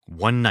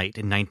One night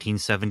in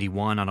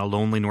 1971 on a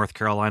lonely North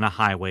Carolina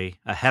highway,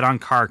 a head-on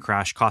car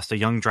crash cost a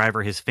young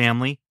driver his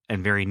family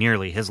and very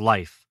nearly his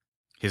life.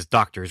 His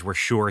doctors were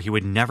sure he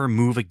would never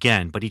move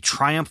again, but he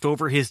triumphed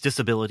over his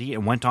disability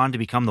and went on to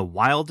become the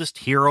wildest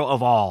hero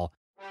of all.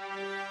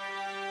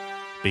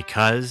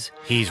 Because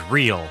he's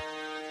real.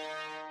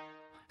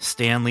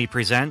 Stan Lee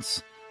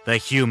presents The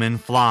Human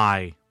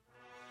Fly.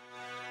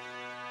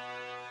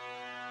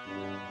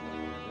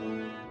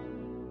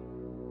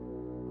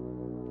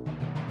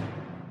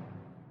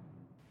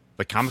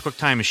 The Comic Book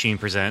Time Machine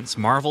presents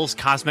Marvel's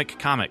Cosmic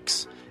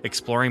Comics,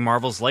 exploring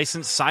Marvel's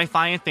licensed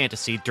sci-fi and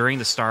fantasy during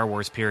the Star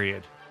Wars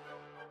period.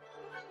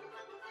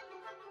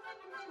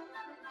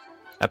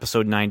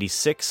 Episode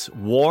 96,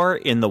 War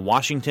in the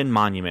Washington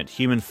Monument,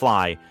 Human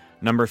Fly,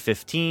 number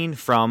 15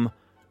 from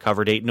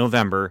cover date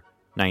November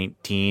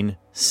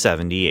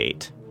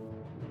 1978.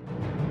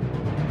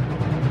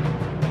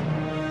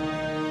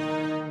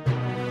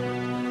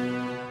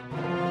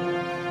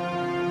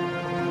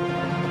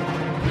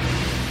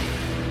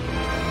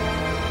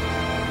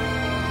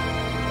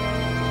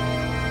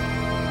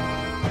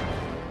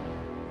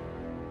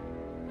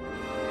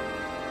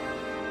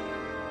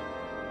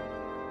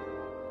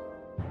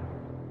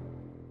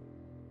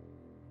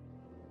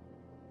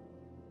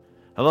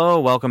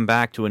 Hello, welcome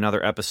back to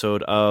another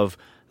episode of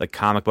the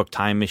Comic Book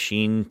Time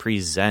Machine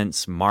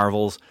presents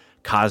Marvel's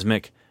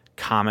Cosmic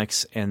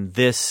Comics, and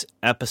this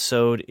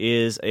episode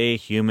is a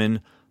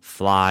Human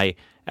Fly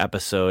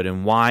episode.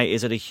 And why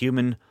is it a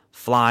Human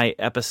Fly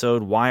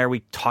episode? Why are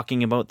we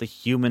talking about the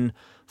Human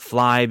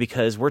Fly?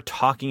 Because we're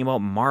talking about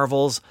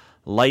Marvel's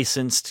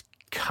licensed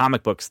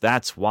comic books.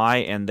 That's why,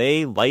 and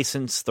they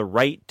license the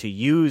right to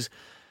use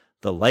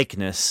the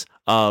likeness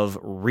of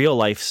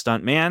real-life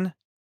stuntman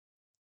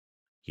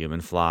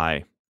Human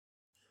Fly.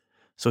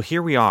 So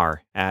here we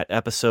are at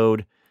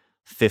episode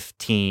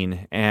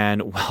 15,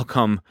 and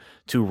welcome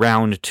to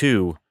round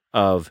 2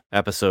 of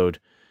episode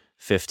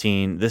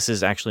 15. This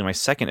is actually my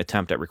second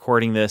attempt at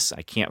recording this.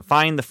 I can't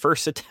find the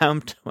first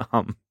attempt.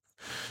 It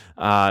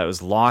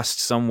was lost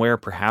somewhere,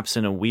 perhaps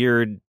in a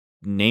weird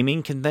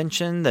naming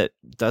convention that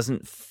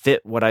doesn't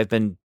fit what I've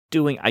been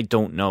doing. I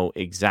don't know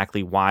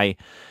exactly why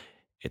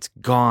it's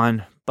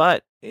gone,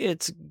 but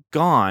it's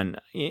gone.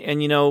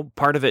 And, you know,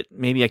 part of it,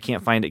 maybe I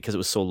can't find it because it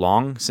was so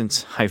long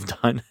since I've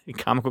done a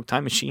Comic Book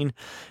Time Machine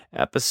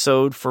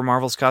episode for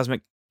Marvel's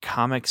Cosmic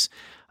Comics.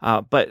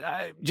 But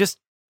just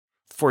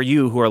for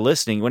you who are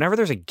listening, whenever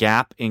there's a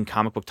gap in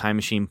Comic Book Time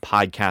Machine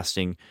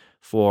podcasting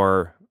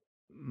for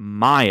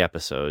my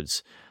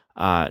episodes,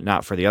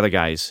 not for the other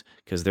guys,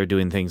 because they're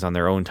doing things on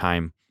their own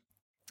time,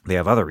 they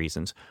have other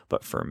reasons.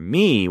 But for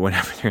me,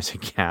 whenever there's a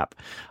gap,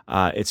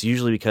 it's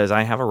usually because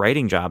I have a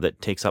writing job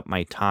that takes up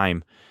my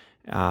time,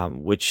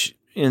 which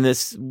in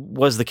this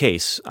was the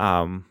case.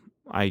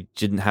 I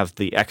didn't have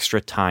the extra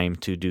time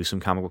to do some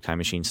Comic Book Time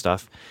Machine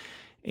stuff.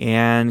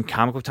 And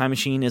Comic Book Time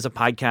Machine is a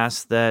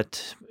podcast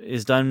that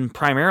is done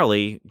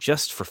primarily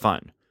just for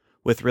fun,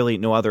 with really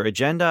no other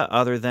agenda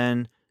other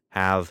than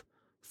have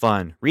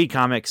fun. Read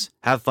comics,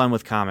 have fun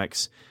with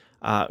comics.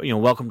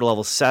 Welcome to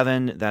Level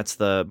 7. That's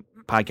the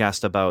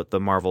podcast about the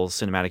Marvel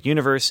Cinematic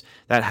Universe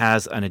that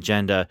has an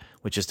agenda,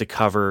 which is to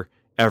cover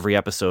every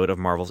episode of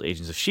Marvel's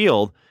Agents of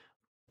S.H.I.E.L.D.,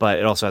 but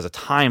it also has a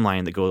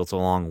timeline that goes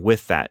along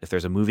with that. If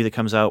there's a movie that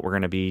comes out, we're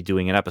going to be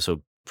doing an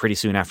episode pretty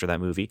soon after that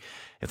movie.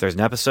 If there's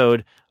an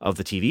episode of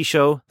the TV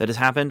show that has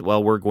happened,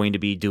 well, we're going to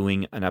be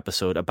doing an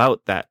episode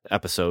about that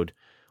episode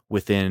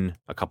within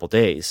a couple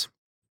days.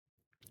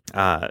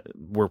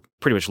 We're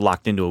pretty much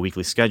locked into a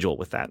weekly schedule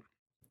with that.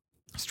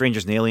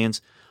 Strangers and Aliens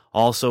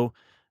also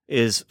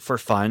is for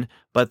fun,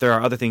 but there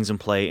are other things in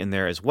play in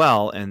there as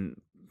well,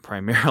 and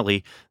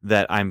primarily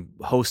that I'm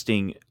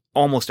hosting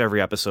almost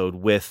every episode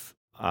with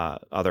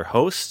other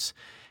hosts,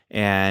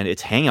 and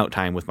it's hangout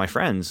time with my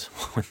friends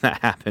when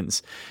that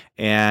happens.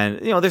 And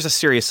there's a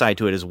serious side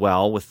to it as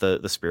well, with the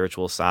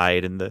spiritual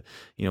side, and I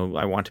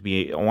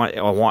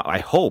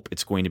hope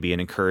it's going to be an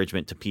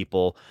encouragement to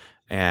people.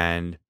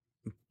 And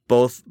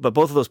both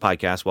of those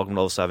podcasts, Welcome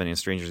to Level 7 and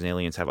Strangers and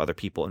Aliens, have other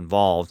people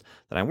involved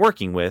that I'm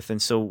working with.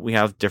 And so we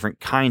have different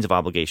kinds of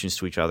obligations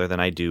to each other than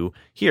I do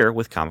here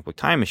with Comic Book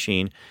Time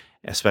Machine,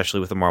 especially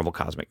with the Marvel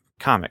Cosmic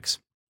Comics.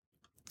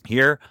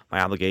 Here,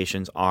 my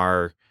obligations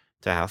are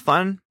to have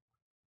fun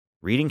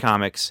reading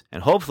comics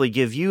and hopefully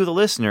give you, the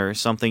listener,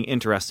 something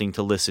interesting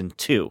to listen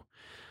to.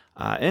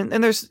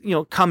 And there's,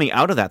 coming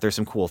out of that, there's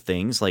some cool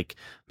things, like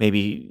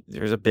maybe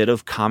there's a bit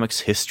of comics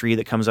history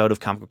that comes out of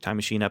Comic Book Time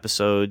Machine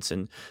episodes,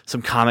 and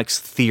some comics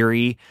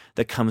theory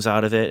that comes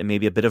out of it, and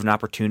maybe a bit of an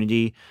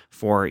opportunity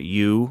for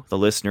you, the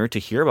listener, to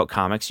hear about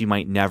comics you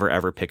might never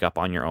ever pick up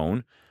on your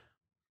own.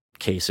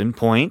 Case in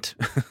point,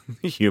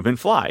 the Human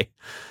Fly.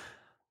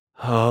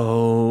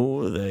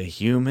 Oh, the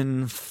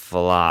Human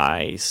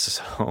Fly.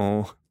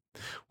 So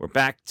we're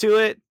back to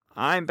it.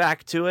 I'm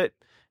back to it.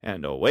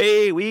 And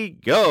away we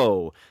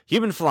go.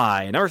 Human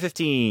Fly, number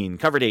 15,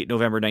 cover date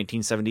November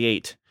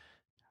 1978.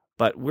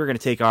 But we're going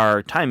to take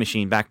our time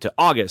machine back to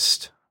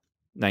August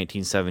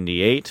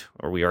 1978,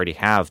 or we already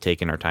have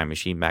taken our time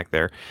machine back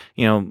there.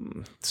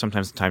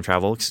 Sometimes time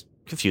travel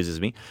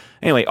confuses me.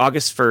 Anyway,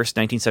 August 1st,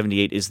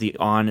 1978 is the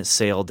on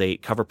sale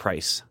date. Cover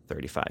price,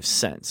 35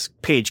 cents.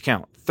 Page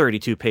count,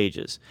 32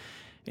 pages.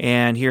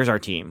 And here's our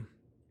team.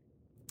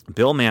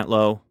 Bill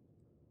Mantlo,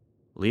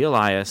 Lee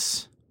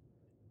Elias,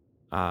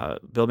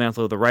 Bill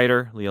Mantlo, the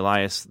writer, Lee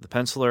Elias, the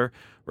penciler,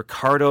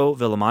 Ricardo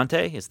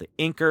Villamonte is the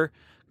inker,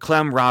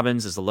 Clem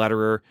Robbins is the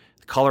letterer,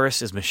 the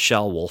colorist is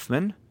Michelle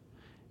Wolfman,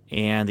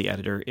 and the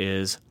editor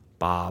is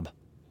Bob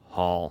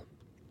Hall.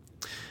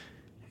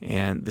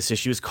 And this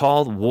issue is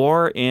called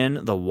War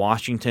in the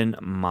Washington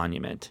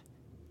Monument.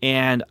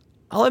 And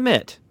I'll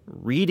admit,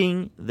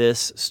 reading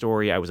this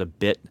story, I was a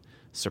bit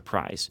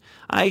surprised.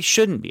 I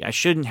shouldn't be. I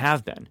shouldn't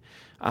have been.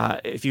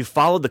 If you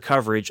followed the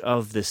coverage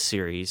of this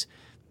series,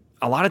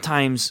 a lot of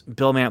times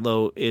Bill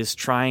Mantlo is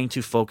trying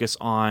to focus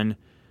on,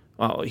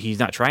 well, he's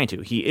not trying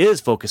to. He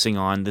is focusing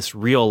on this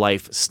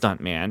real-life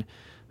stuntman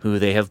who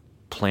they have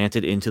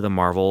planted into the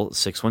Marvel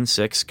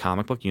 616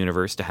 comic book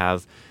universe to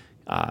have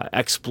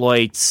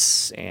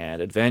exploits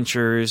and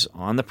adventures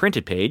on the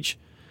printed page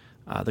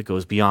that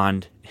goes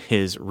beyond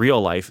his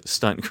real-life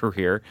stunt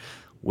career,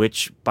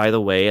 which, by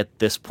the way, at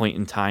this point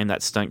in time,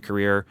 that stunt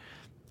career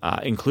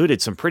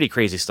included some pretty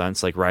crazy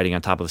stunts, like riding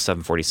on top of a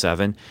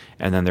 747,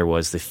 and then there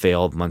was the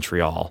failed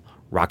Montreal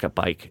rocket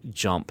bike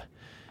jump.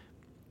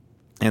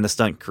 And the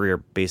stunt career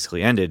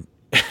basically ended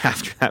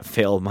after that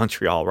failed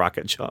Montreal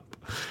rocket jump.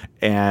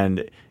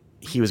 And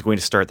he was going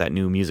to start that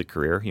new music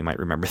career. You might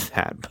remember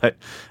that. But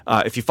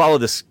if you follow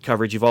this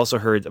coverage, you've also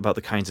heard about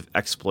the kinds of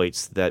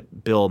exploits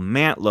that Bill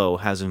Mantlo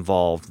has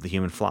involved the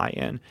Human Fly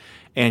in.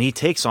 And he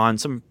takes on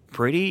some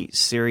pretty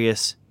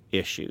serious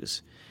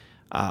issues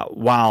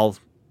while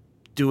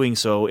doing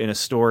so in a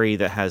story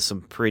that has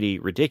some pretty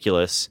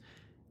ridiculous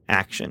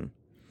action.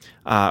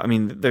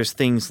 There's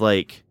things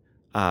like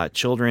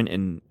children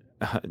in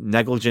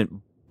negligent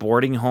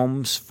boarding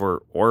homes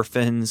for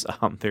orphans.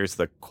 There's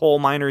the coal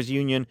miners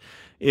union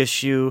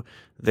issue.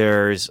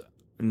 There's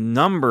a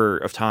number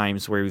of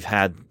times where we've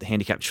had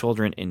handicapped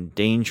children in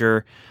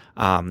danger,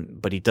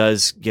 but he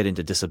does get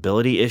into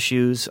disability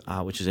issues,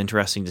 which is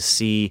interesting to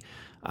see,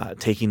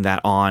 taking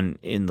that on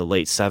in the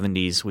late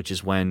 70s, which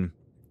is when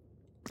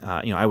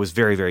I was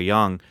very, very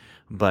young.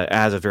 But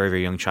as a very,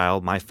 very young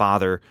child, my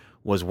father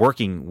was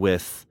working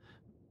with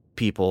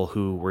people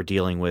who were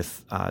dealing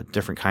with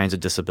different kinds of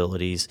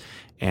disabilities.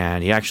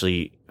 And he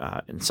actually,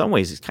 in some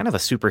ways, is kind of a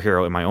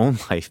superhero in my own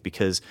life,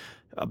 because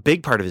a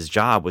big part of his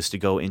job was to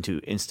go into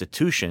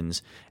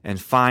institutions and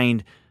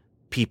find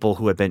people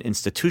who had been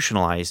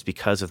institutionalized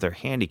because of their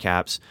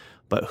handicaps,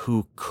 but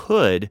who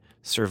could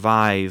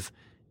survive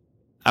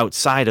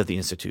outside of the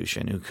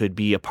institution, who could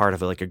be a part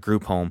of a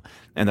group home.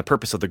 And the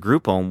purpose of the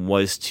group home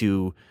was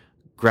to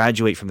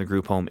graduate from the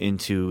group home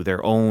into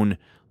their own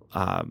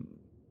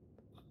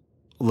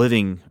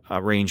living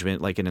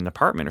arrangement, like in an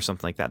apartment or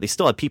something like that. They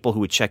still had people who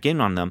would check in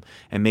on them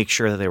and make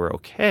sure that they were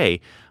okay.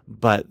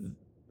 But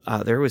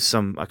there was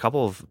a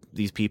couple of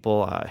these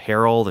people,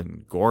 Harold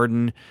and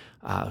Gordon,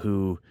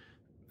 who,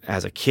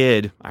 as a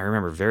kid, I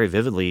remember very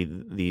vividly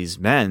these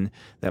men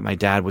that my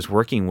dad was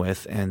working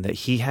with, and that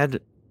he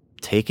had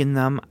taken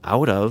them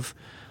out of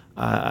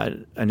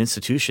an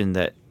institution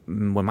that,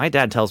 when my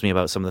dad tells me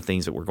about some of the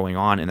things that were going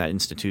on in that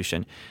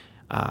institution,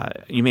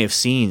 you may have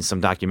seen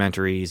some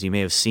documentaries, you may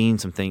have seen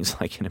some things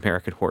like an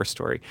American Horror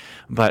Story,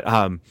 but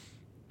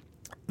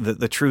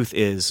the truth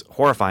is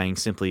horrifying,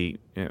 simply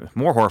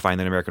more horrifying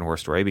than American Horror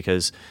Story,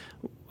 because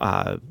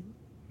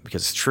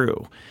it's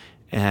true.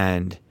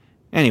 And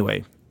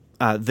anyway,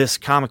 this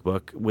comic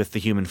book with the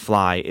Human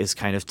Fly is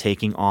kind of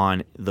taking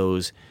on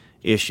those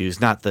issues,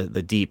 not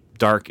the deep,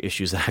 dark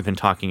issues that I've been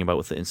talking about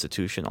with the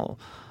institutional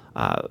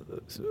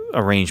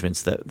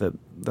arrangements that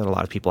a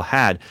lot of people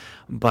had,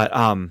 but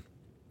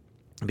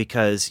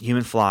because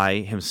Human Fly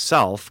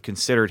himself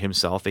considered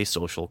himself a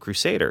social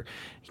crusader.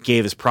 He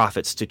gave his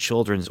profits to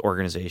children's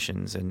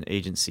organizations and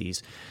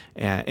agencies.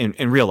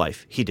 In real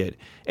life, he did.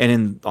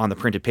 And on the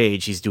printed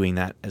page, he's doing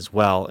that as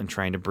well, and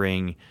trying to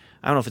bring,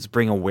 I don't know if it's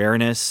bring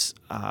awareness.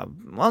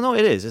 No,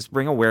 it is. It's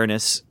bring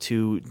awareness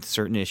to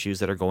certain issues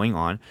that are going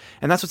on.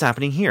 And that's what's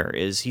happening here,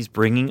 is he's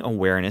bringing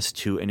awareness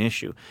to an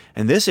issue.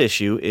 And this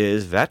issue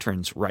is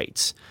veterans'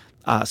 rights,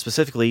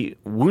 specifically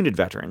wounded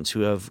veterans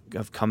who have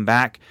come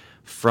back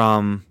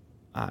from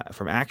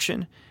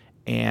action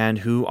and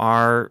who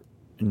are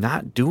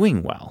not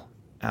doing well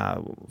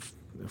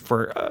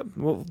for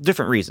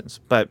different reasons.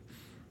 But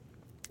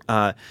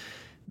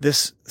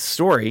this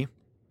story,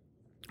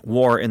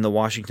 War in the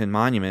Washington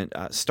Monument,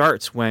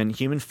 starts when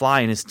Human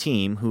Fly and his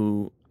team,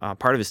 who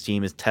part of his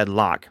team is Ted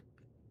Locke.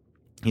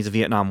 He's a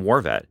Vietnam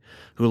War vet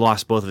who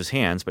lost both of his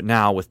hands, but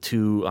now with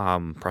two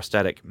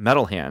prosthetic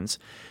metal hands,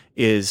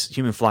 is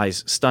Human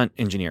Fly's stunt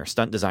engineer,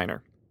 stunt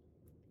designer.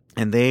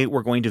 And they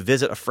were going to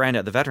visit a friend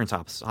at the Veterans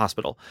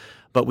Hospital.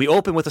 But we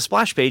open with a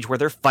splash page where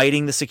they're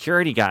fighting the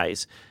security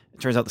guys. It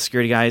turns out the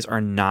security guys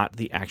are not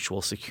the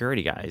actual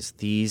security guys.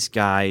 These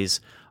guys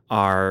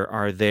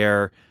are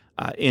there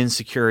in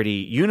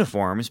security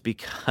uniforms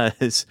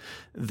because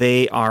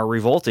they are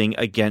revolting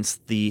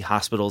against the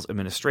hospital's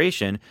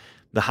administration.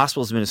 The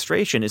hospital's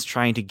administration is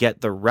trying to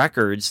get the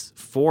records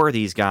for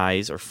these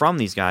guys or from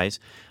these guys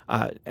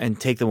and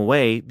take them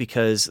away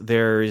because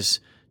there's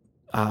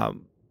a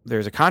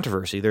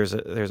controversy. There's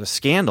a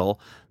scandal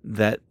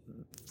that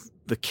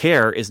the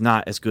care is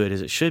not as good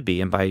as it should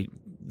be, and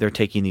they're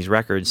taking these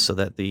records so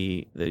that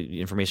the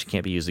information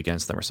can't be used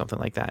against them or something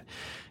like that.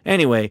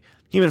 Anyway,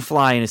 Human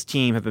Fly and his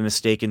team have been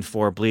mistaken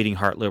for bleeding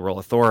heart liberal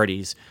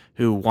authorities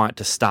who want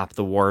to stop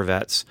the war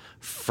vets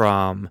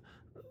from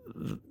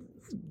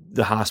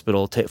the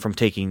hospital from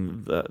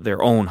taking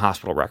their own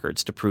hospital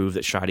records to prove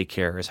that shoddy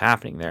care is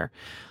happening there.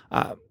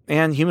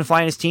 And Human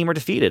Fly and his team are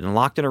defeated and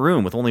locked in a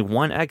room with only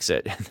one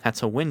exit, and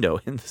that's a window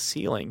in the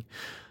ceiling.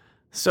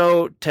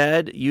 So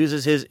Ted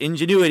uses his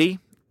ingenuity,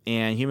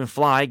 and Human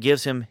Fly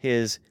gives him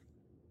his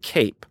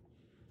cape.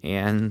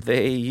 And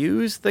they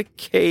use the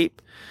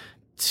cape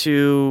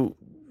to,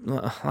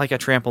 like a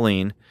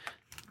trampoline,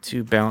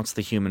 to bounce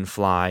the Human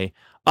Fly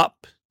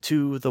up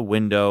to the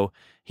window.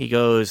 He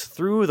goes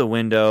through the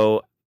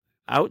window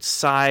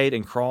outside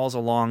and crawls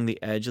along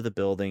the edge of the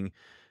building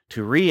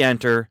to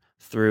re-enter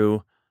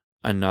through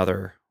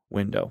another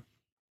window.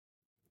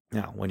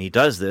 Now, when he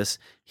does this,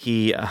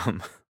 he, I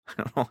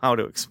don't know how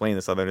to explain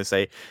this other than to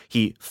say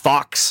he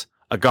thocks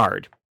a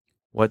guard.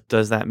 What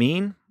does that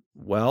mean?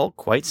 Well,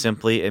 quite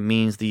simply, it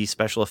means the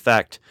special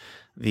effect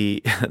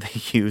they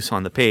use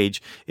on the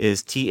page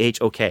is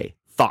THOK,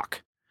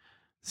 thock.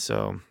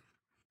 So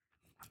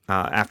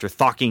after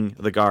thocking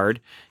the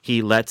guard,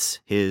 he lets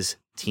his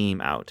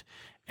team out.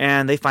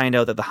 And they find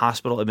out that the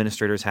hospital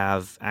administrators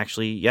have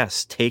actually,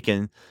 yes,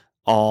 taken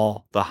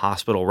all the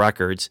hospital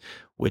records,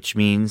 which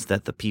means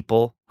that the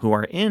people who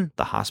are in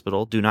the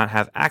hospital do not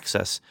have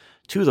access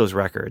to those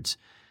records.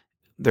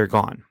 They're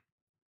gone.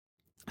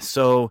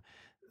 So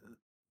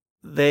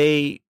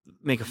they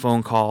make a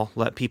phone call,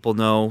 let people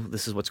know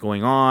this is what's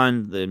going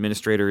on. The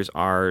administrators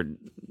are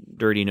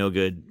dirty, no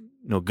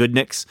good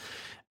nicks,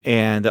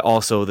 and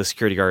also the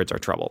security guards are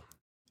trouble.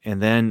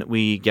 And then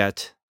we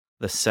get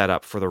the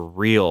setup for the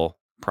real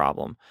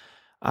problem.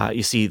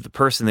 You see, the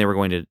person they were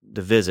going to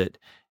visit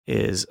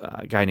is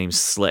a guy named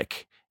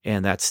Slick,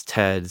 and that's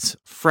Ted's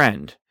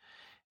friend.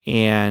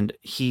 And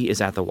he is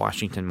at the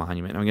Washington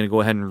Monument. I'm going to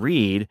go ahead and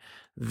read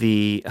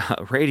the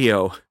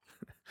radio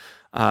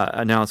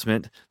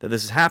announcement that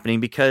this is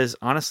happening because,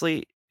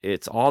 honestly,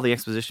 it's all the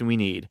exposition we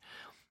need.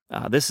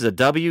 This is a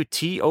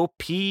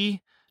WTOP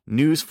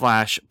news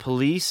flash.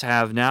 Police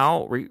have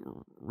now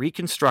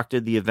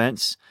reconstructed the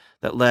events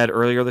that led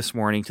earlier this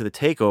morning to the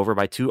takeover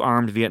by two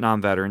armed Vietnam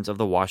veterans of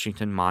the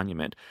Washington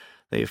Monument.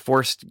 They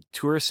forced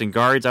tourists and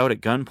guards out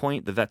at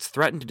gunpoint. The vets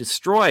threatened to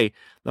destroy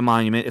the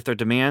monument if their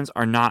demands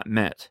are not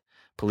met.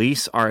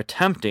 Police are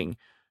attempting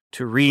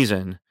to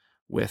reason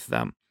with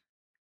them.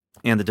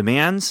 And the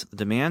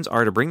demands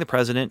are to bring the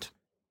president.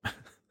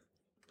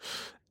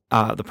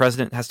 The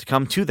president has to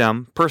come to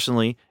them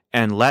personally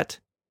and let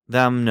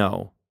them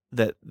know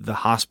that the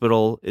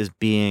hospital is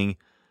being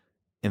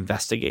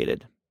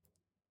investigated.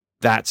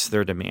 That's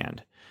their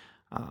demand.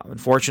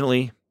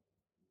 Unfortunately,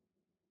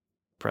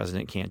 the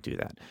president can't do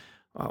that.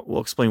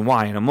 We'll explain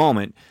why in a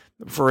moment.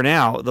 For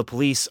now, the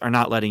police are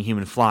not letting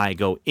Human Fly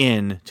go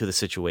into the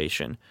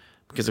situation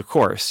because, of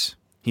course,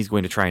 he's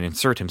going to try and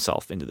insert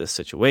himself into this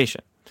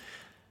situation.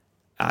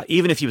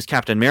 Even if he was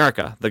Captain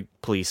America, the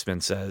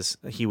policeman says,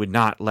 he would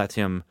not let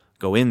him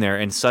go in there.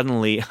 And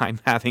suddenly I'm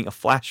having a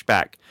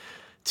flashback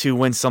to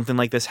when something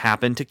like this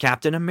happened to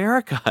Captain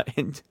America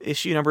in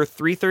issue number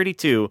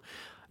 332,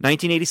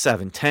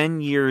 1987,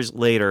 10 years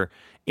later,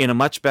 in a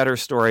much better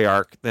story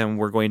arc than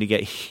we're going to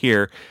get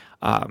here.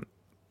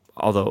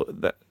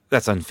 Although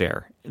that's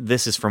unfair.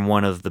 This is from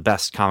one of the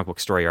best comic book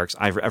story arcs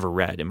I've ever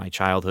read in my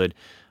childhood,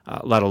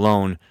 let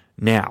alone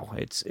now.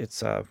 It's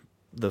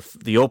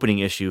the opening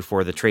issue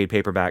for the trade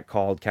paperback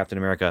called Captain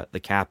America: The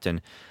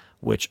Captain,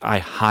 which I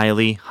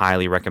highly,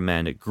 highly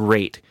recommend. A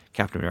great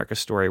Captain America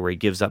story where he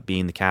gives up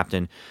being the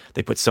captain.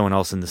 They put someone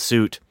else in the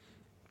suit,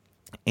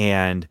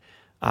 and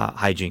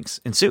hijinks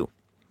ensue.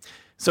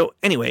 So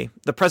anyway,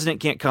 the president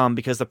can't come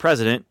because the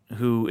president,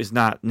 who is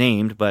not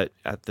named, but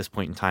at this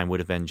point in time would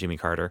have been Jimmy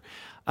Carter,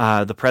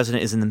 the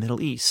president is in the Middle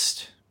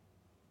East.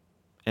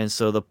 And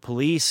so the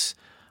police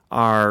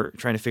are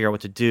trying to figure out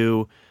what to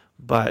do,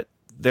 but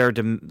the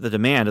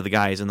demand of the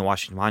guys in the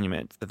Washington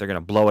Monument that they're going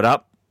to blow it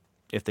up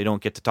if they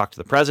don't get to talk to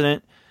the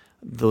president,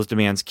 those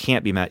demands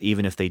can't be met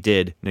even if they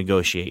did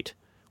negotiate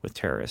with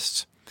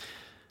terrorists.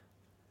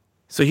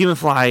 So Human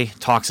Fly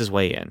talks his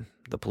way in.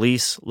 The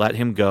police let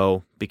him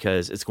go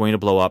because it's going to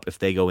blow up if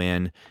they go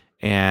in,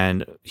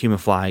 and Human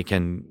Fly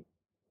can,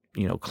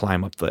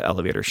 climb up the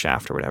elevator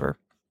shaft or whatever.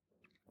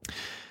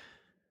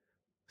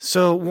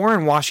 So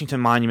Warren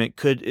Washington Monument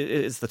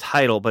is the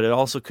title, but it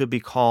also could be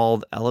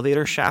called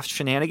Elevator Shaft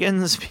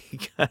Shenanigans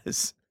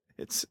because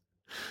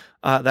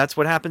that's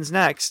what happens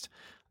next.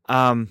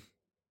 It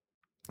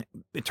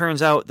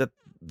turns out that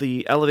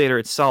the elevator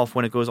itself,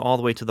 when it goes all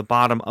the way to the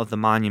bottom of the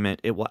monument,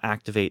 it will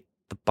activate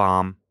the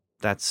bomb.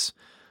 That's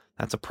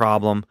That's a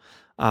problem.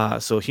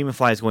 So Human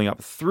Fly is going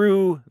up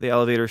through the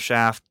elevator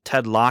shaft.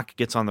 Ted Locke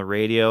gets on the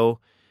radio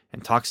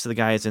and talks to the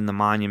guys in the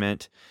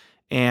monument.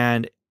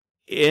 And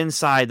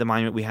inside the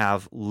monument, we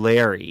have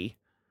Larry,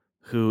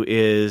 who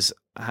is,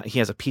 he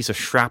has a piece of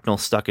shrapnel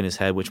stuck in his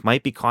head, which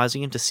might be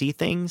causing him to see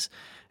things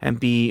and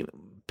be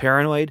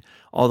paranoid.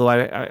 Although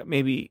I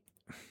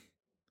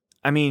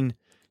mean,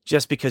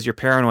 just because you're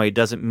paranoid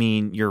doesn't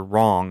mean you're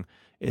wrong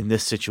in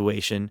this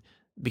situation,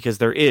 because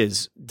there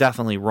is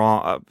definitely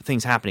wrong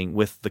things happening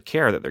with the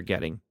care that they're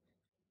getting.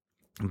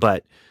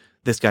 But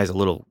this guy's a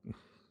little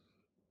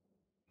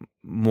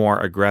more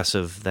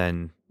aggressive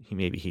than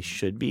he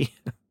should be,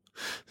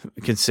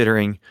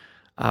 considering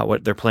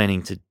what they're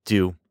planning to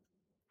do.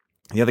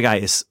 The other guy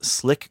is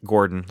Slick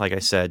Gordon, like I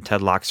said,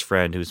 Ted Locke's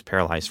friend, who's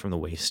paralyzed from the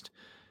waist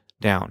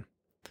down.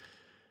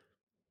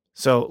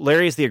 So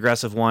Larry is the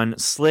aggressive one.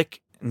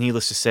 Slick,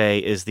 needless to say,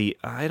 is the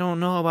I don't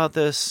know about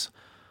this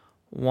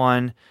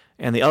one.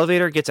 And the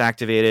elevator gets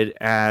activated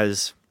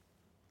as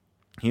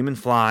Human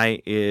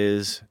Fly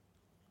is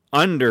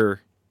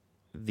under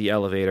the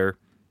elevator.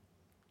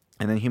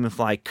 And then Human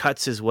Fly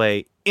cuts his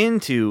way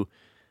into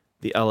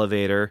the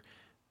elevator,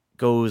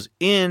 goes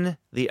in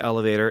the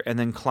elevator, and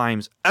then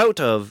climbs out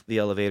of the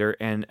elevator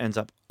and ends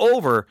up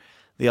over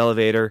the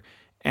elevator.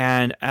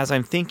 And as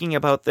I'm thinking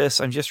about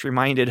this, I'm just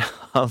reminded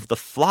of the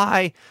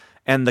fly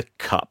and the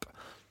cup,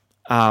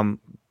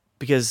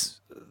 because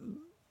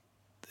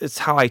it's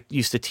how I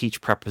used to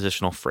teach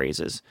prepositional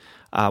phrases.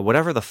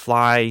 Whatever the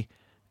fly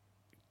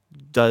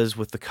does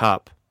with the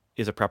cup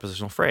is a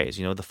prepositional phrase.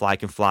 You know, the fly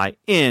can fly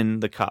in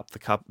the cup.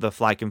 The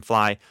fly can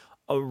fly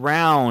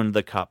around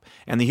the cup.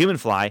 And the Human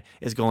Fly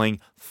is going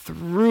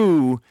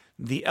through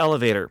the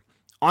elevator.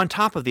 On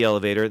top of the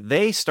elevator,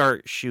 they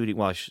start shooting.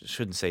 Well, I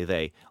shouldn't say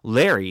they.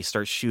 Larry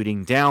starts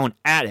shooting down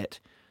at it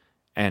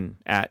and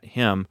at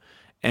him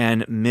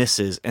and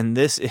misses. And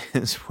this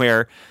is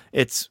where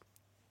it's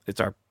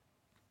our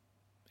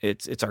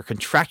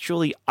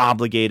contractually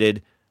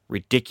obligated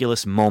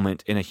ridiculous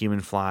moment in a Human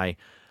Fly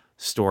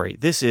story.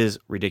 This is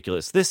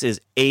ridiculous. This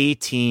is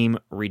A-Team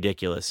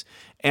ridiculous.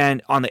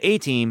 And on the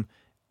A-Team,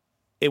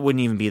 it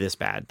wouldn't even be this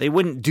bad. They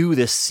wouldn't do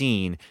this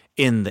scene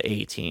in the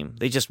A-Team.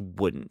 They just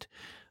wouldn't.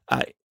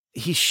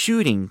 He's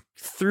shooting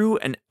through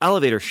an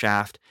elevator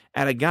shaft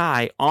at a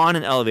guy on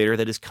an elevator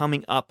that is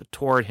coming up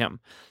toward him.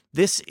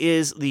 This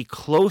is the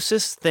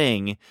closest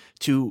thing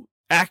to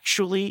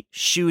actually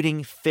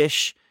shooting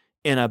fish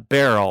in a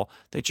barrel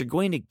that you're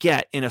going to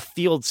get in a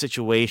field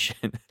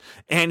situation.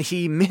 And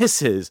he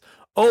misses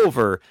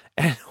over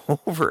and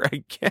over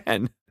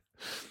again.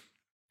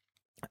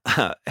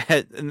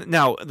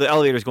 Now, the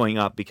elevator is going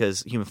up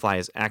because Human Fly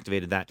has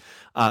activated that.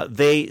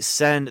 They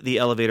send the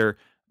elevator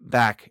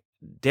back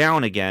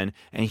down again,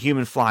 and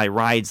Human Fly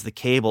rides the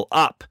cable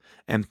up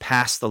and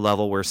past the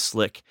level where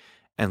Slick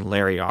and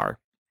Larry are.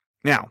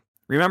 Now,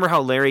 remember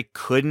how Larry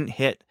couldn't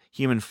hit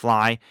Human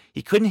Fly?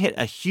 He couldn't hit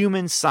a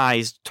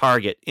human-sized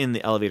target in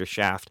the elevator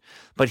shaft,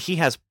 but he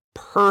has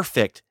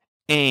perfect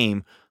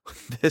aim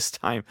this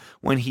time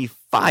when he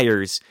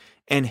fires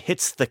and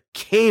hits the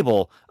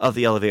cable of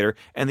the elevator,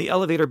 and the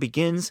elevator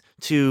begins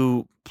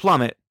to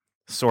plummet,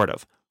 sort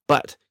of.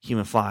 But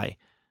Human Fly,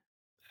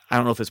 I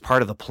don't know if it's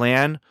part of the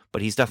plan,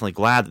 but he's definitely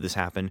glad that this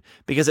happened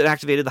because it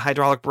activated the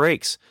hydraulic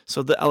brakes.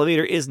 So the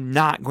elevator is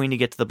not going to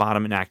get to the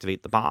bottom and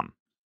activate the bomb.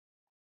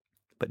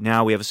 But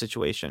now we have a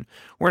situation.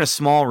 We're in a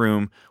small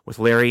room with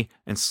Larry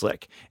and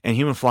Slick, and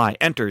Human Fly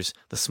enters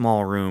the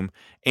small room,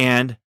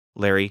 and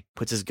Larry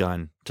puts his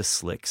gun to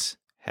Slick's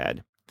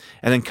head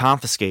and then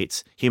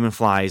confiscates Human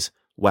Fly's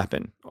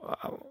weapon,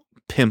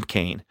 pimp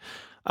cane.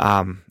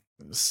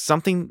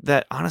 Something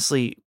that,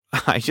 honestly,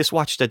 I just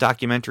watched a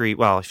documentary,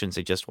 well, I shouldn't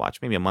say just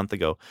watched, maybe a month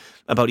ago,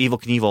 about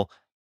Evel Knievel.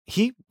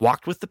 He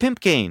walked with the pimp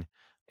cane.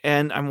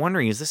 And I'm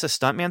wondering, is this a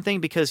stuntman thing?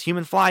 Because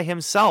Human Fly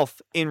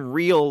himself, in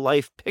real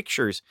life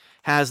pictures,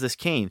 has this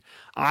cane.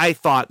 I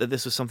thought that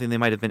this was something they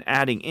might have been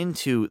adding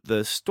into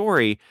the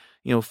story,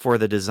 you know, for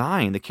the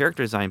design, the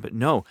character design. But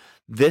no,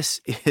 this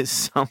is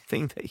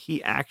something that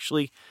he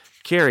actually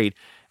carried.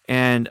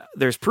 And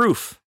there's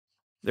proof.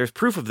 There's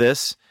proof of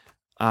this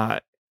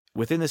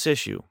within this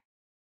issue.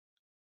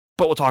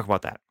 But we'll talk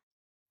about that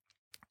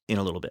in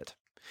a little bit.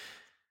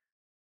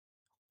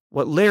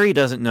 What Larry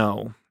doesn't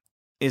know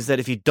is that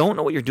if you don't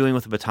know what you're doing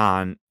with a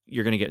baton,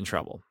 you're going to get in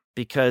trouble.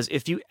 Because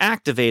if you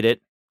activate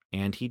it,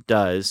 and he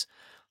does,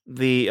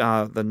 the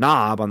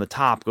knob on the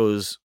top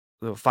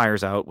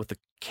fires out with the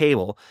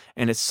cable,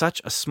 and it's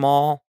such a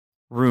small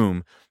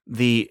room,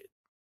 the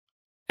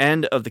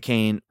end of the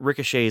cane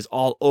ricochets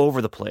all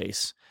over the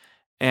place.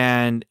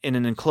 And in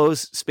an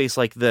enclosed space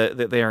like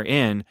that they are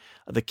in,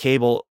 the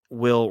cable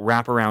will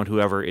wrap around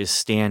whoever is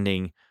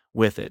standing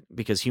with it,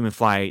 because Human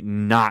Fly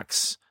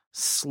knocks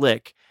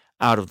Slick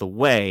out of the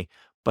way,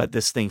 but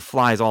this thing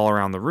flies all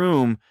around the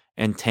room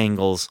and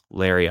tangles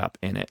Larry up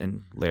in it.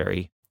 And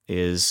Larry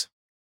is,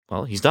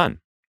 well, he's done.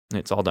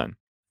 It's all done.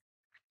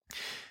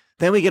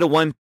 Then we get a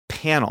one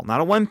panel,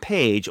 not a one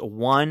page, a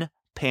one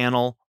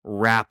panel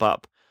wrap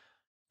up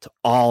to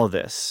all of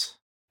this.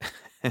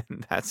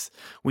 And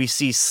we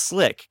see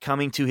Slick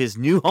coming to his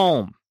new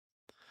home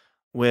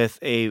with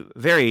a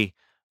very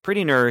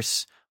pretty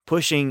nurse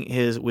pushing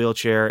his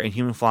wheelchair and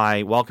Human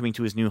Fly welcoming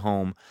to his new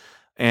home.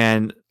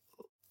 And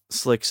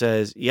Slick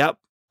says, yep,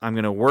 I'm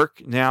going to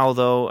work now,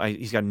 though.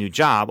 He's got a new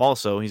job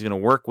also. He's going to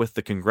work with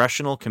the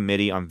Congressional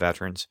Committee on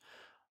Veterans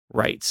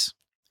Rights.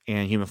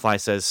 And Human Fly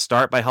says,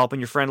 start by helping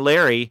your friend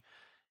Larry.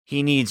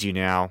 He needs you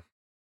now.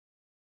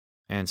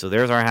 And so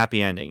there's our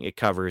happy ending. It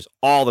covers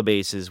all the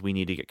bases we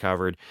need to get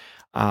covered.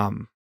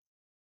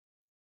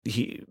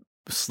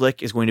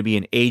 Slick is going to be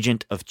an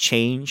agent of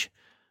change,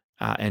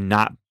 and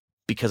not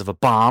because of a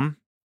bomb,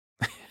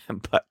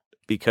 but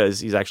because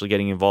he's actually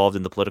getting involved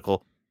in the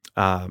political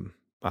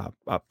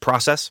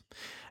process.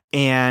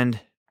 And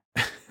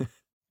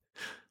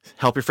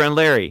help your friend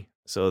Larry.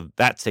 So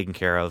that's taken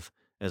care of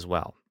as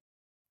well.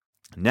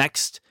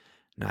 Next,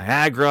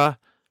 Niagara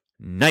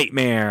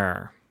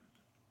Nightmare.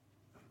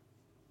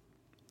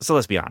 So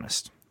let's be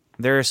honest.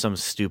 There is some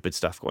stupid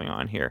stuff going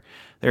on here.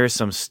 There is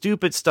some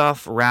stupid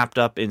stuff wrapped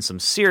up in some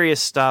serious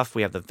stuff.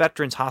 We have the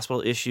Veterans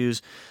Hospital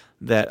issues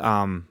that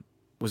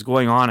was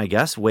going on, I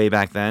guess, way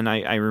back then.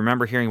 I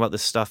remember hearing about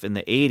this stuff in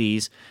the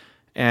 80s.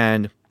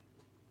 And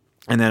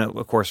then,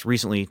 of course,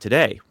 recently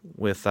today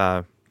with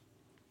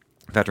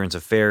Veterans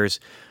Affairs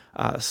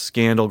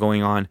scandal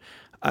going on.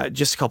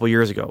 Just a couple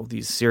years ago,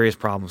 these serious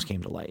problems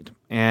came to light.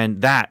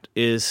 And that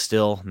is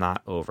still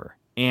not over.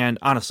 And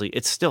honestly,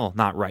 it's still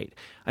not right.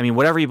 I mean,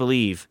 whatever you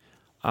believe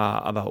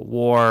about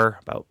war,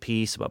 about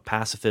peace, about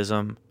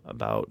pacifism,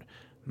 about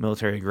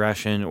military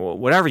aggression, or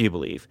whatever you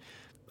believe,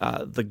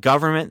 the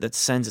government that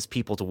sends its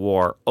people to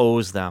war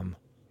owes them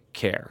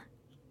care.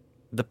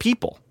 The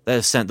people that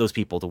have sent those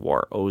people to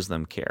war owes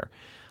them care.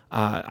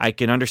 I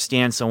can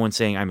understand someone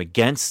saying, I'm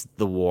against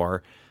the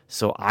war,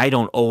 so I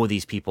don't owe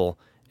these people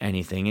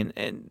anything.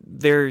 And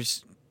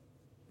there's,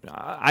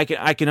 I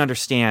can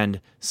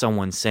understand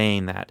someone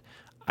saying that.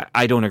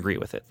 I don't agree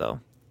with it, though.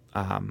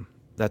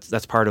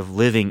 That's part of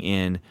living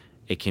in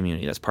a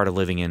community. That's part of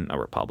living in a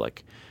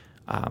republic.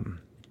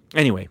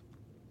 Anyway,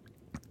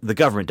 the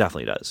government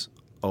definitely does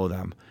owe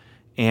them,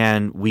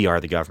 and we are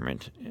the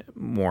government,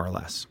 more or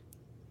less.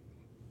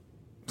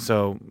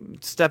 So,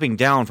 stepping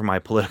down from my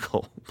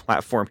political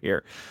platform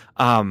here,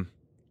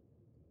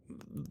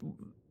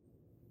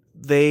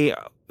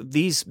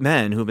 these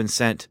men who have been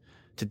sent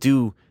to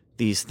do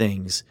these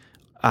things,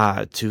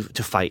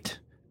 to fight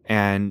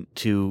and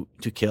to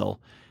kill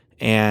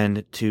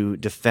and to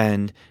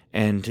defend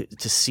and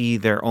to see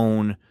their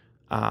own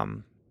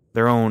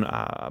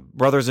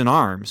brothers in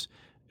arms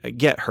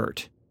get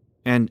hurt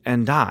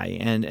and die,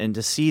 and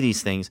to see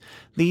these things,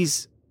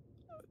 these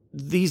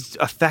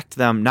affect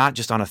them not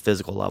just on a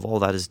physical level.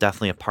 That is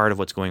definitely a part of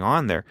what's going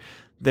on there.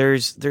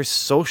 There's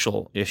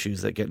social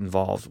issues that get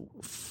involved,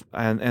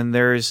 and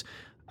there's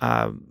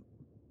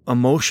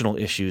emotional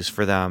issues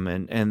for them,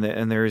 and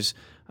there's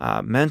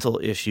mental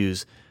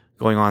issues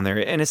going on there,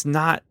 and it's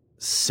not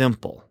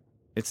simple.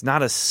 It's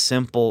not a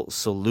simple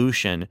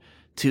solution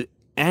to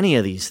any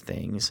of these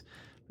things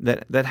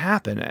that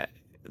happen.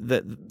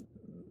 That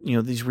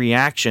these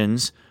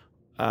reactions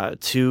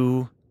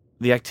to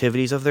the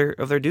activities of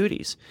their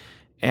duties,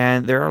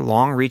 and there are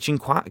long-reaching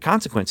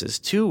consequences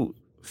to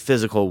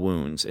physical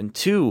wounds and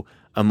to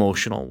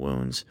emotional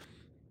wounds.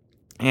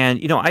 And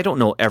I don't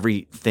know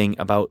everything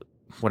about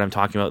what I'm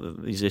talking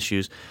about, these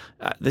issues.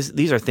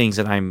 These are things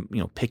that I'm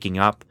picking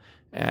up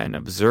and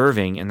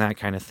observing and that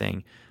kind of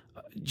thing.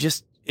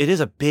 Just, it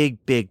is a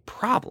big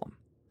problem.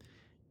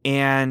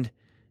 And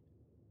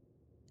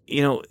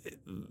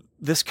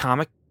this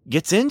comic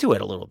gets into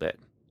it a little bit.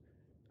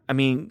 I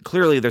mean,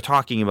 clearly they're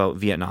talking about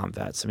Vietnam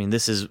vets. I mean,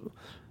 this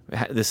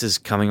is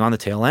coming on the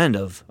tail end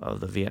of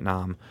the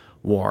Vietnam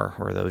War,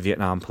 or the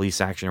Vietnam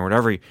police action, or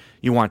whatever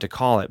you want to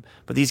call it.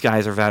 But these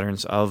guys are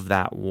veterans of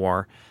that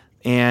war,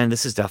 and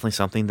this is definitely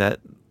something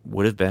that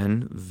would have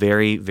been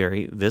very,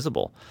 very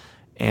visible.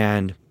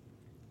 And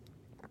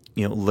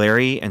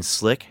Larry and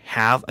Slick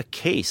have a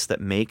case that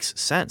makes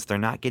sense. They're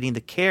not getting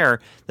the care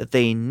that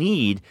they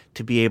need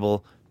to be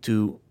able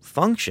to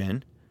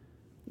function,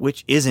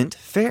 which isn't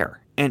fair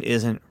and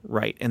isn't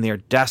right. And they are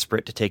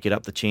desperate to take it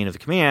up the chain of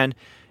command.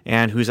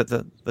 And who's at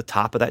the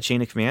top of that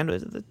chain of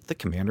command? The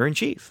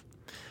commander-in-chief.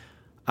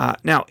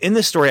 Now, in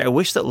this story, I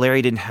wish that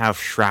Larry didn't have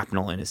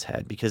shrapnel in his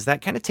head, because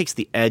that kind of takes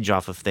the edge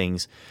off of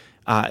things.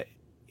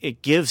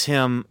 It gives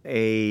him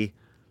a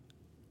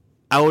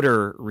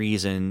outer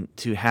reason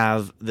to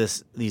have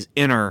these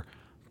inner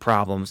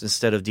problems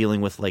instead of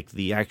dealing with like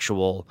the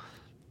actual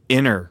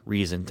inner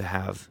reason to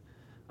have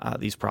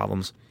these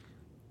problems.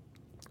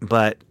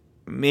 But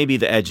maybe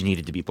the edge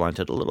needed to be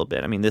blunted a little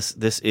bit. I mean, this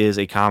is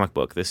a comic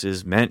book. This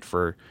is meant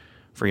for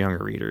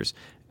younger readers.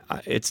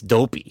 It's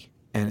dopey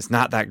and it's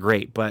not that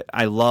great, but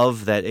I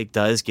love that it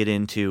does get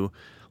into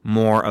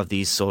more of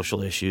these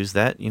social issues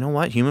that,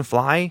 Human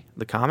Fly,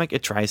 the comic,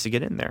 it tries to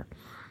get in there.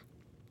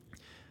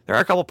 There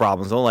are a couple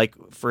problems, though. Like,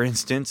 for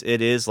instance,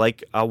 it is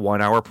like a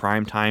 1-hour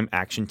primetime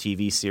action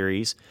TV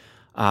series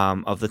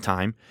of the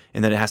time,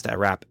 and then it has to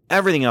wrap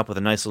everything up with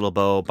a nice little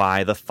bow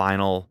by the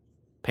final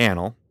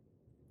panel.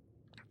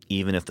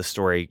 even if the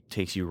story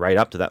takes you right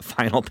up to that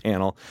final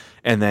panel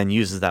and then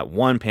uses that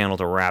one panel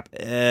to wrap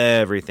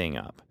everything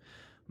up.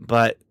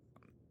 But,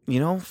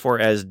 for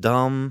as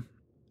dumb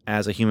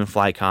as a Human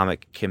Fly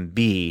comic can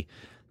be,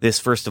 this,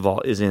 first of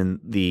all, is in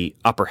the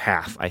upper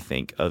half, I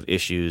think, of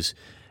issues,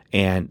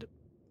 and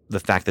the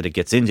fact that it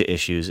gets into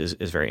issues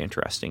is very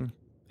interesting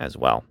as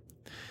well.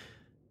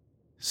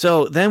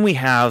 So then we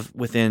have,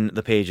 within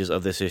the pages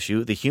of this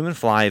issue, the Human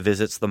Fly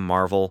visits the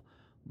Marvel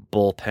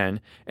bullpen,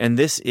 and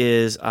this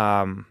is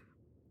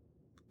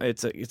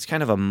it's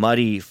kind of a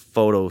muddy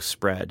photo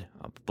spread,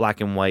 black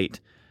and white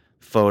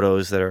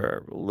photos that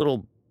are a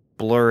little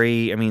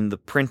blurry. I mean, the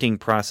printing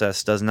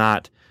process does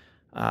not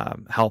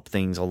help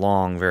things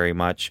along very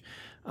much.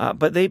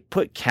 But they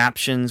put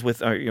captions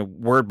with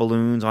word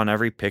balloons on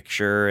every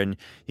picture, and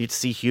you'd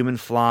see Human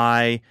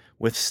Fly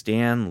with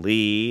Stan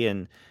Lee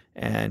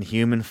and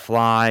Human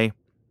Fly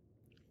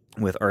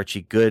with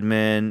Archie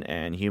Goodman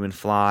and Human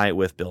Fly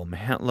with Bill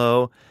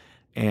Mantlo.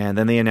 And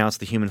then they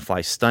announced the Human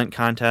Fly stunt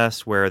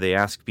contest, where they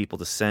ask people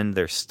to send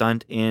their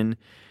stunt in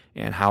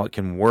and how it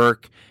can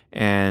work,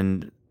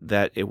 and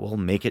that it will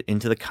make it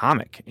into the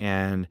comic,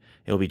 and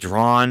it will be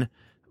drawn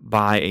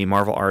by a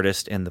Marvel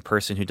artist, and the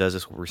person who does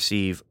this will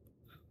receive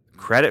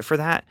credit for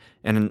that,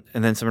 and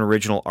then some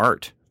original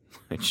art,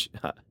 which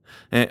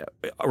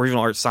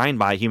original art signed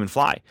by Human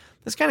Fly.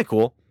 That's kind of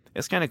cool.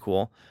 It's kind of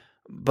cool,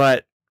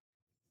 but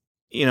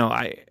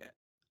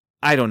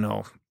I don't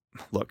know.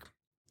 Look,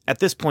 at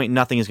this point,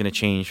 nothing is going to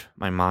change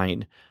my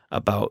mind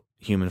about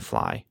Human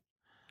Fly.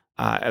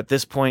 At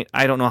this point,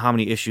 I don't know how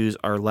many issues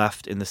are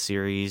left in the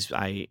series.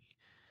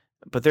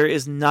 But there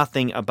is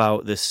nothing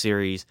about this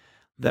series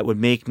that would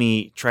make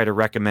me try to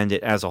recommend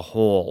it as a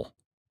whole,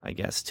 I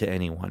guess, to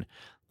anyone.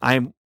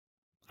 I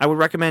would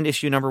recommend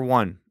issue number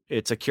 1.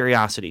 It's a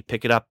curiosity.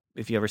 Pick it up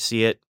if you ever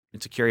see it.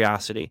 It's a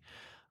curiosity.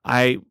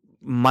 I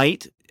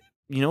might,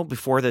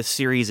 before the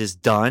series is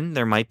done,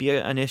 there might be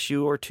an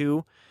issue or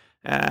two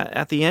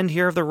at the end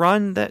here of the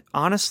run that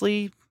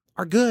honestly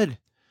are good.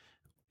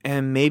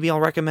 And maybe I'll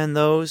recommend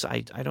those.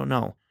 I don't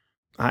know.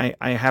 I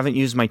haven't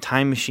used my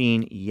time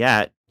machine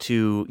yet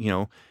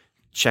to,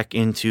 check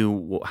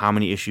into how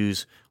many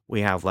issues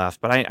we have left.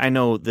 But I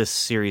know this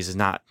series is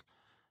not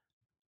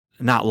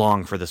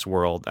long for this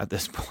world at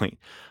this point.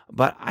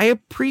 But I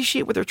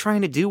appreciate what they're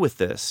trying to do with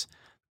this.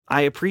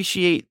 I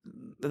appreciate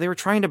that they were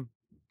trying to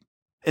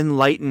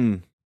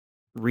enlighten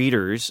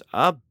readers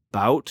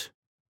about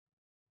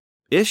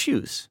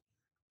issues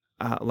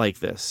like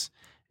this.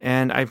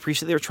 And I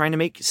appreciate they were trying to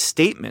make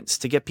statements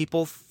to get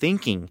people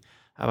thinking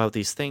about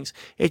these things.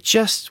 It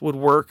just would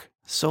work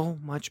so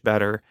much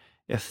better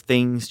if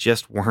things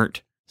just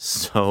weren't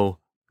so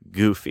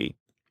goofy.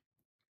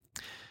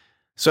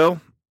 So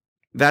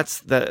that's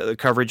the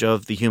coverage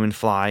of the Human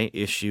Fly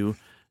issue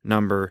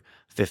number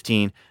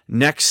 15.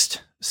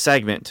 Next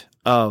segment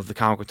of the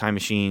Comic Book Time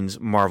Machine's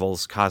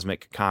Marvel's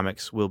Cosmic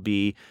Comics will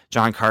be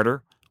John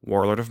Carter,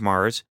 Warlord of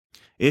Mars,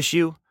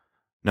 issue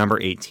number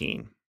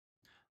 18.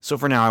 So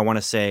for now, I want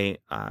to say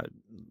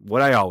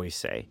what I always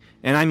say,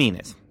 and I mean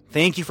it.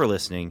 Thank you for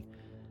listening.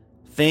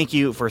 Thank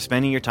you for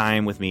spending your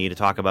time with me to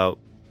talk about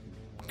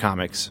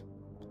comics.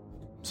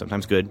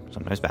 Sometimes good,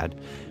 sometimes bad.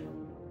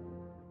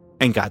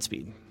 And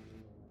Godspeed.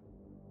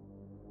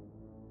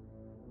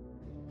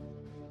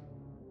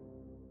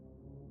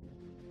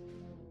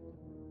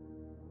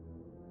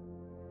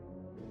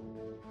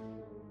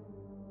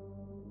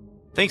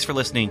 Thanks for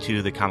listening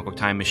to the Comic Book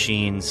Time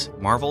Machine's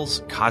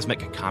Marvel's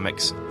Cosmic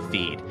Comics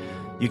feed.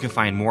 You can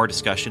find more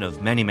discussion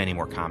of many, many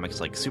more comics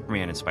like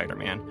Superman and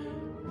Spider-Man,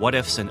 What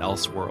Ifs and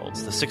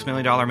Elseworlds, The $6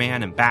 Million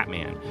Man and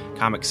Batman,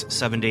 comics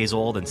 7 days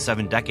old and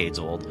 7 decades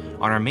old,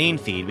 on our main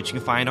feed, which you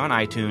can find on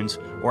iTunes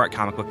or at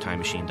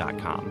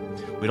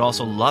comicbooktimemachine.com. We'd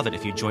also love it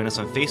if you join us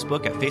on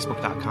Facebook at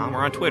facebook.com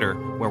or on Twitter,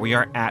 where we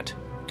are at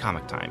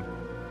Comic Time.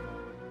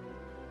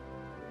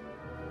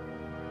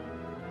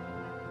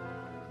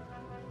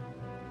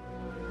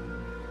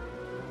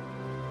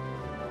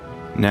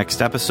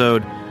 Next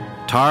episode,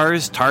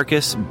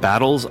 Tarkus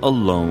battles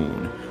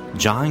alone.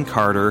 John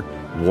Carter,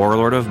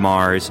 Warlord of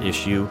Mars,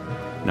 issue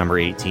number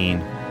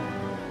 18.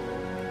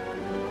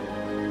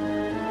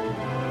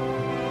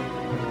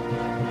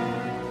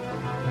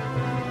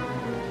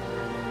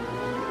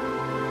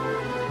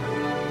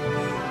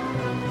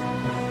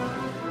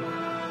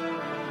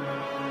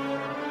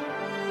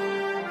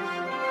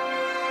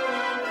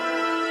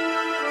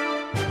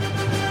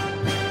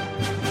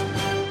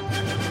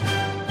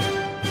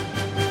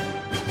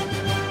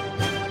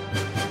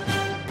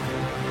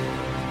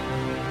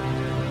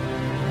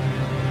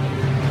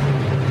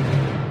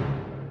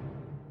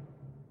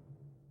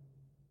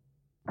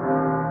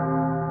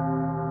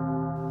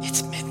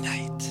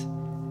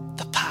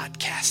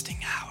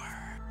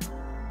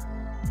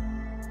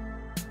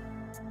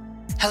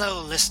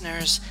 Hello,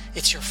 listeners.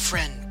 It's your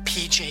friend,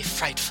 PJ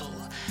Frightful.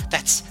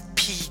 That's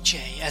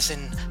PJ as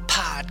in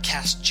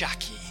podcast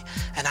jockey.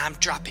 And I'm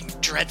dropping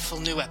dreadful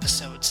new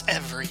episodes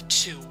every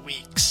 2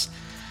 weeks.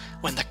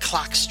 When the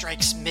clock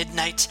strikes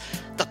midnight,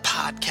 the podcast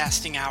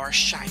Podcasting Hour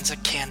shines a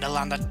candle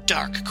on the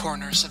dark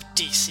corners of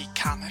DC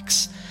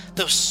Comics.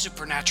 Those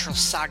supernatural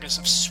sagas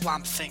of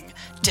Swamp Thing,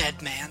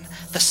 Deadman,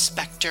 The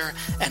Spectre,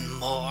 and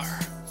more.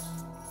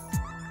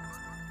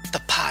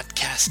 The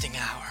Podcasting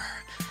Hour.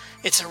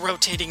 It's a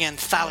rotating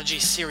anthology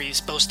series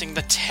boasting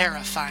the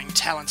terrifying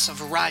talents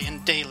of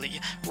Ryan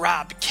Daly,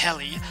 Rob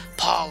Kelly,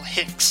 Paul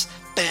Hicks,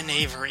 Ben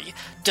Avery,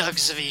 Doug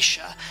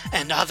Zawisza,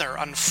 and other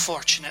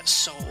unfortunate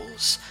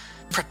souls.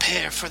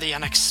 Prepare for the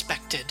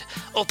unexpected,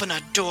 open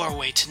a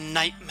doorway to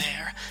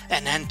nightmare,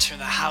 and enter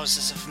the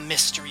houses of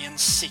mystery and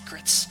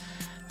secrets.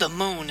 The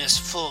moon is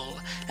full,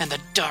 and the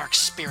dark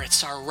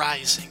spirits are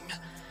rising.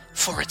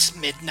 For it's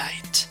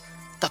midnight,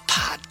 the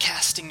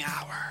Podcasting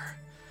Hour.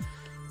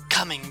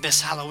 Coming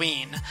this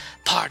Halloween,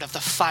 part of the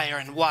Fire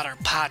and Water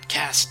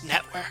Podcast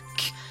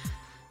Network.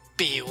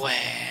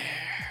 Beware.